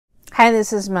Hi,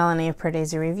 this is Melanie of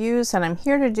Pardesi Reviews, and I'm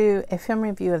here to do a film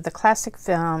review of the classic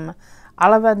film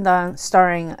Aalavandhan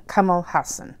starring Kamal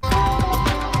Haasan.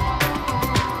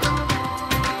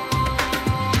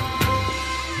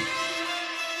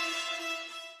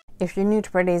 If you're new to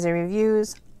Pardesi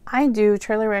Reviews, I do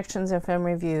trailer reactions and film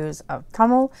reviews of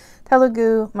Tamil,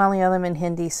 Telugu, Malayalam, and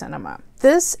Hindi cinema.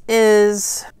 This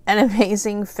is an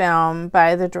amazing film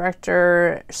by the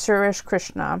director Suresh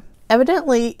Krissna.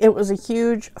 Evidently, it was a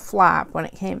huge flop when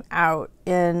it came out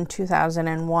in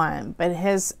 2001, but it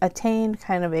has attained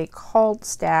kind of a cult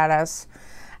status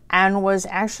and was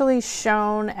actually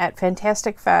shown at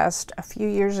Fantastic Fest a few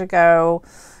years ago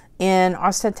in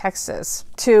Austin, Texas,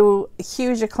 to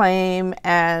huge acclaim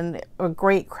and a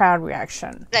great crowd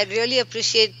reaction. I really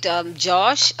appreciate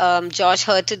Josh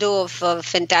Hurtado of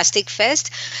Fantastic Fest,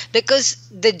 because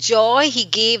the joy he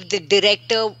gave the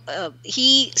director.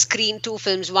 He screened two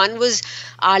films. One was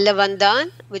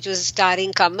Aalavandhan, which was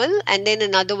starring Kamal, and then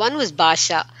another one was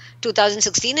Basha,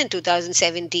 2016 and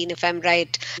 2017, if I'm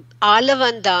right.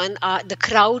 Aalavandhan, the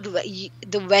crowd,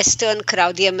 the Western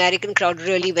crowd, the American crowd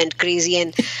really went crazy,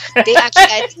 and they actually,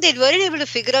 I think they weren't able to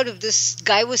figure out if this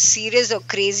guy was serious or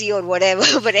crazy or whatever.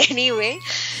 But anyway,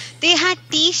 they had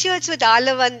T-shirts with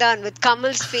Aalavandhan with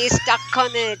Kamal's face stuck on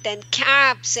it and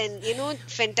caps, and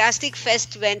Fantastic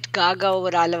Fest went gaga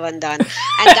over Aalavandhan,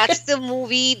 and that's the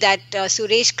movie that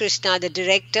Suresh Krissna, the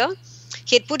director,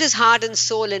 he had put his heart and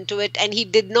soul into it, and he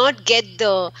did not get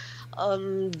the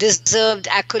deserved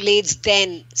accolades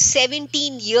then.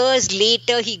 17 years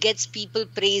later, he gets people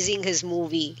praising his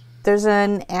movie. There's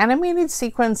an animated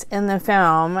sequence in the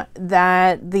film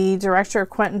that the director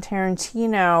Quentin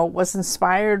Tarantino was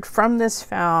inspired from this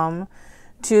film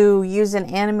to use an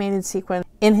animated sequence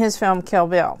in his film Kill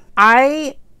Bill.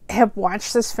 I have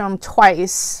watched this film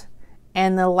twice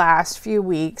in the last few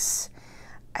weeks.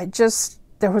 There's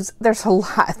a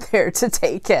lot there to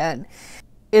take in.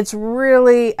 It's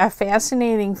really a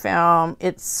fascinating film.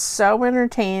 It's so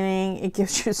entertaining. It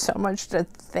gives you so much to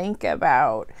think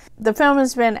about. The film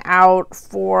has been out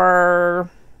for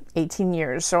 18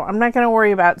 years, so I'm not going to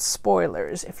worry about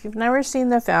spoilers. If you've never seen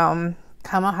the film,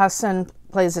 Kamal Haasan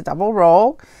plays a double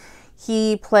role.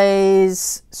 He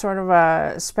plays sort of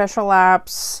a special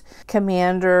ops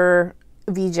commander,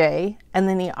 VJ, and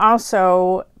then he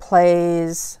also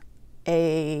plays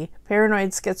a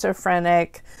paranoid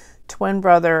schizophrenic twin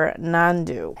brother,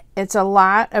 Nandu. It's a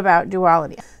lot about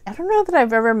duality. I don't know that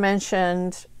I've ever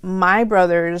mentioned my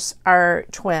brothers are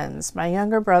twins. My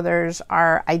younger brothers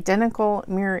are identical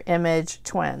mirror image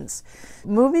twins.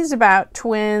 Movies about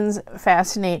twins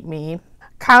fascinate me.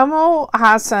 Kamal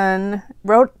Haasan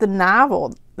wrote the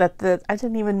novel I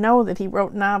didn't even know that he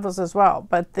wrote novels as well,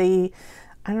 but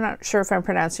I'm not sure if I'm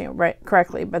pronouncing it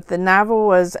correctly, but the novel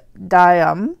was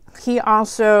Dhayam. He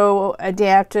also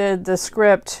adapted the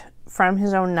script from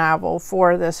his own novel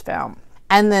for this film.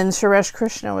 And then Suresh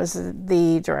Krissna was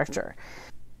the director.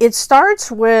 It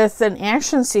starts with an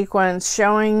action sequence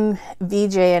showing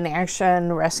VJ in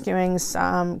action rescuing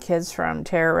some kids from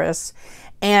terrorists.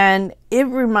 And it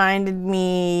reminded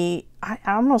me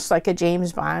almost like a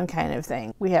James Bond kind of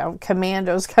thing. We have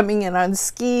commandos coming in on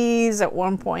skis. At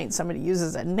one point, somebody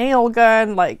uses a nail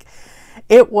gun.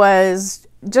 It was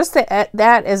just that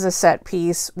as a set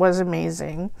piece was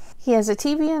amazing. He has a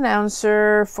TV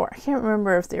announcer I can't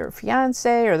remember if they're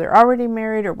fiancé or they're already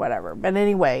married or whatever. But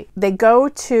anyway, they go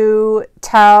to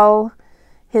tell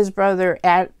his brother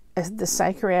at the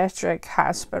psychiatric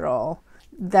hospital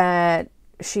that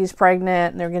she's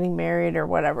pregnant and they're getting married or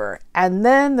whatever. And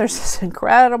then there's this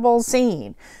incredible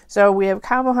scene. So we have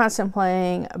Kamal Haasan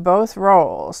playing both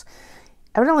roles.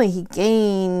 Evidently he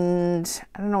gained,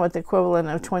 I don't know what the equivalent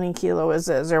of 20 kilos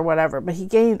is or whatever, but he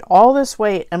gained all this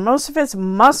weight, and most of it's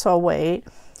muscle weight,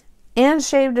 and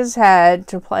shaved his head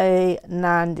to play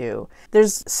Nandu.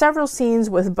 There's several scenes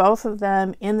with both of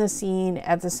them in the scene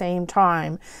at the same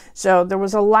time. So there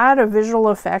was a lot of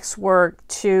visual effects work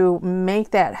to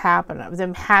make that happen, of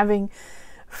them having,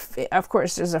 of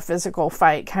course, there's a physical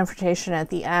fight, confrontation at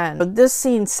the end. But this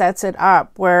scene sets it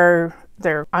up where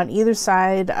they're on either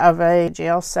side of a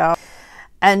jail cell.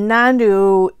 And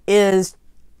Nandu is,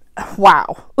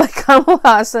 wow. Kamal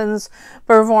Haasan's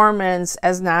performance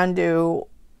as Nandu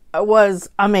was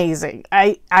amazing.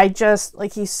 I just,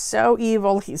 he's so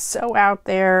evil. He's so out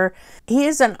there. He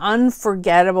is an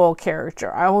unforgettable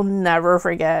character. I will never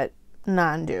forget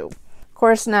Nandu. Of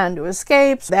course, Nandu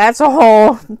escapes. That's a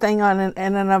whole thing in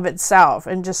and of itself.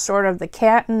 And just sort of the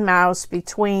cat and mouse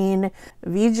between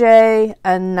VJ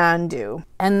and Nandu.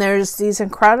 And there's these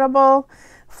incredible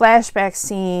flashback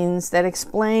scenes that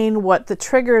explain what the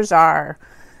triggers are.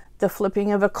 The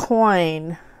flipping of a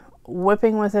coin,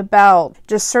 whipping with a belt.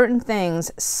 Just certain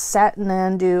things set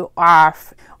Nandu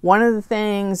off. One of the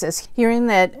things is hearing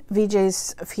that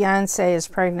Vijay's fiancée is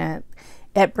pregnant.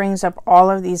 It brings up all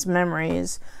of these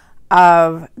memories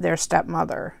of their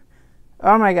stepmother.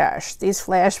 Oh my gosh, these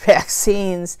flashback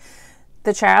scenes.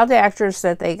 The child actors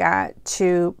that they got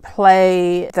to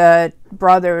play the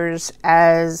brothers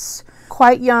as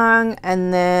quite young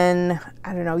and then,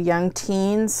 I don't know, young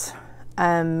teens,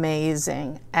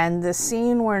 amazing. And the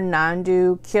scene where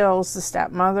Nandu kills the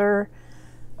stepmother,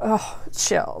 oh,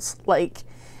 chills. Like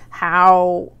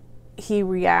how he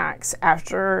reacts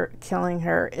after killing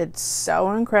her. It's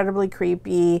so incredibly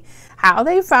creepy. How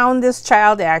they found this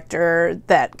child actor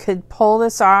that could pull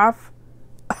this off,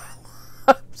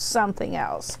 something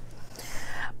else.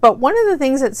 But one of the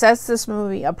things that sets this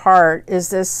movie apart is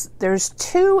there's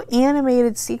two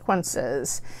animated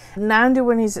sequences. Nandu,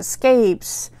 when he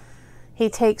escapes, he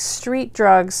takes street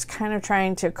drugs, kind of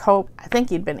trying to cope. I think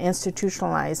he'd been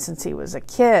institutionalized since he was a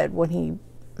kid when he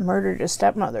murdered his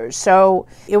stepmother. So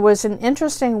it was an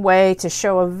interesting way to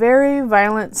show a very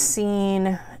violent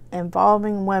scene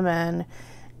involving women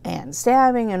and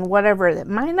stabbing and whatever that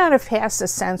might not have passed the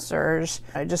censors.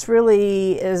 It just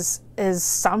really is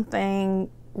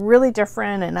something really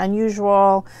different and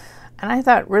unusual, and I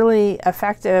thought really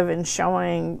effective in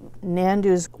showing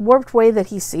Nandu's warped way that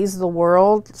he sees the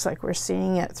world. It's like we're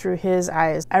seeing it through his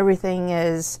eyes. Everything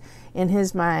is in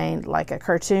his mind like a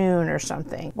cartoon or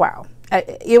something. Wow.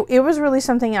 It was really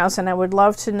something else, and I would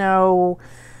love to know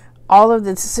all of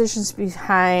the decisions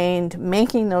behind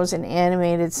making those an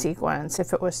animated sequence,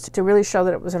 if it was to really show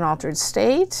that it was an altered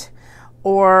state,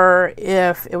 or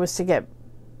if it was to get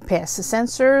past the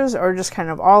censors, or just kind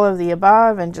of all of the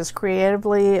above, and just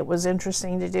creatively it was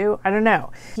interesting to do. I don't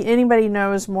know. If anybody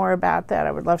knows more about that,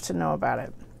 I would love to know about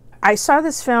it. I saw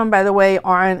this film, by the way,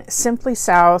 on Simply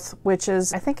South, which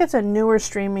is, I think it's a newer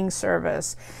streaming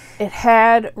service. It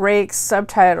had Rake's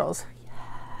subtitles.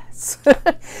 Yes.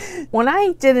 When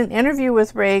I did an interview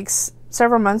with Rakes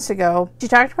several months ago, she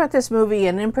talked about this movie,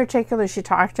 and in particular, she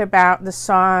talked about the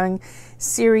song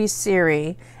Siri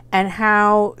Siri and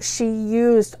how she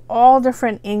used all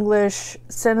different English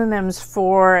synonyms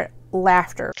for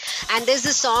laughter. And there's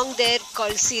a song there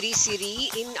called Siri Siri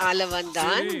in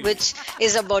Aalavandhan, which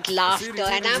is about laughter.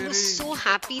 And I was so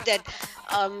happy that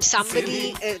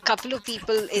somebody, a couple of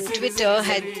people in Twitter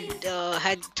had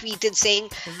tweeted saying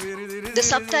the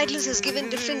subtitles is given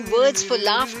different words for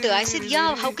laughter. I said,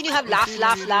 yeah, how can you have laugh,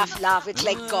 laugh, laugh, laugh? It's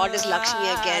like God is Lakshmi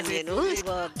again, you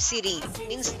know. Siri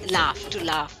means laugh, to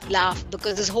laugh, laugh,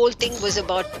 because this whole thing was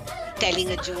about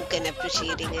telling a joke and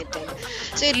appreciating it, and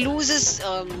so it loses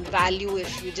value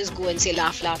if you just go and say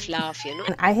laugh, laugh, laugh, you know.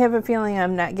 And I have a feeling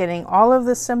I'm not getting all of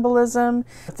the symbolism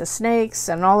with the snakes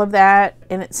and all of that,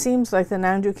 and it seems like the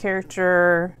Nandu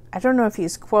character, I don't know if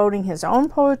he's quoting his own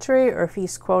poetry or if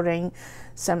he's quoting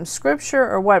some scripture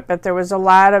or what, but there was a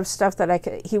lot of stuff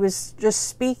that he was just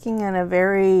speaking in a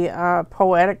very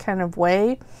poetic kind of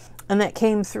way. And that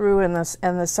came through in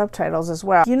the subtitles as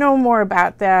well. If you know more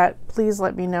about that, please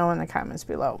let me know in the comments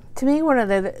below. To me, one of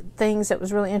the things that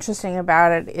was really interesting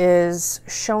about it is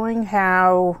showing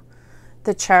how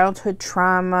the childhood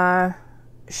trauma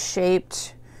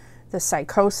shaped the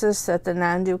psychosis that the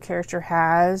Nandu character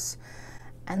has.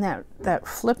 And that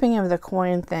flipping of the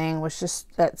coin thing was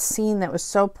just that scene that was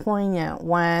so poignant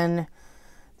when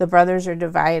the brothers are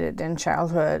divided in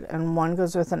childhood, and one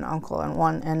goes with an uncle, and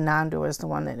Nandu is the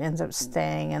one that ends up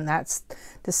staying, and that's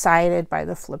decided by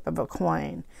the flip of a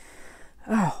coin.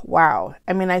 Oh, wow.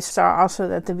 I mean, I saw also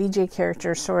that the Vijay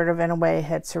character sort of, in a way,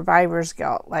 had survivor's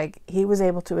guilt. Like, he was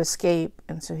able to escape,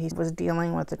 and so he was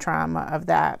dealing with the trauma of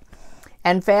that.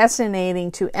 And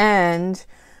fascinating to end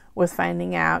with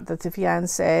finding out that the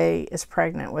fiancée is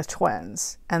pregnant with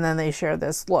twins. And then they share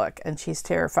this look, and she's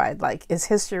terrified. Like, is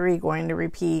history going to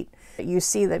repeat? You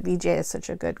see that Vijay is such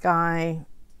a good guy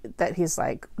that he's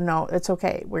like, no, it's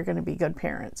okay. We're going to be good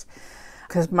parents.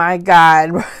 Because, my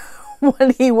God,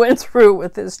 what he went through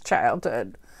with his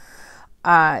childhood.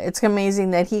 It's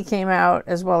amazing that he came out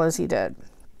as well as he did.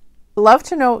 Love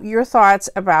to know your thoughts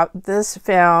about this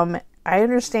film. I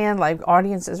understand like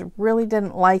audiences really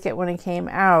didn't like it when it came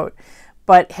out,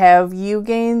 but have you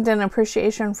gained an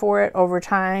appreciation for it over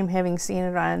time, having seen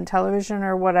it on television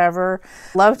or whatever?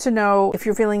 Love to know if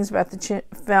your feelings about the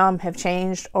film have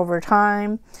changed over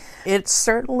time. It's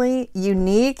certainly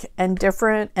unique and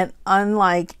different and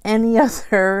unlike any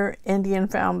other Indian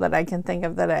film that I can think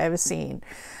of that I have seen.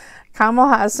 Kamal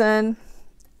Haasan,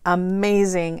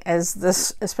 amazing as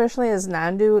this, especially as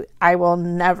Nandu. I will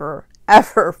never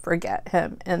ever forget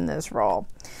him in this role.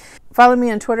 Follow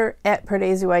me on Twitter at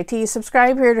PardesiYT.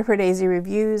 Subscribe here to Pardesi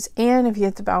Reviews. And if you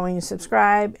hit the bell when you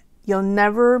subscribe, you'll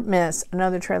never miss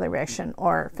another trailer reaction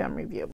or film review.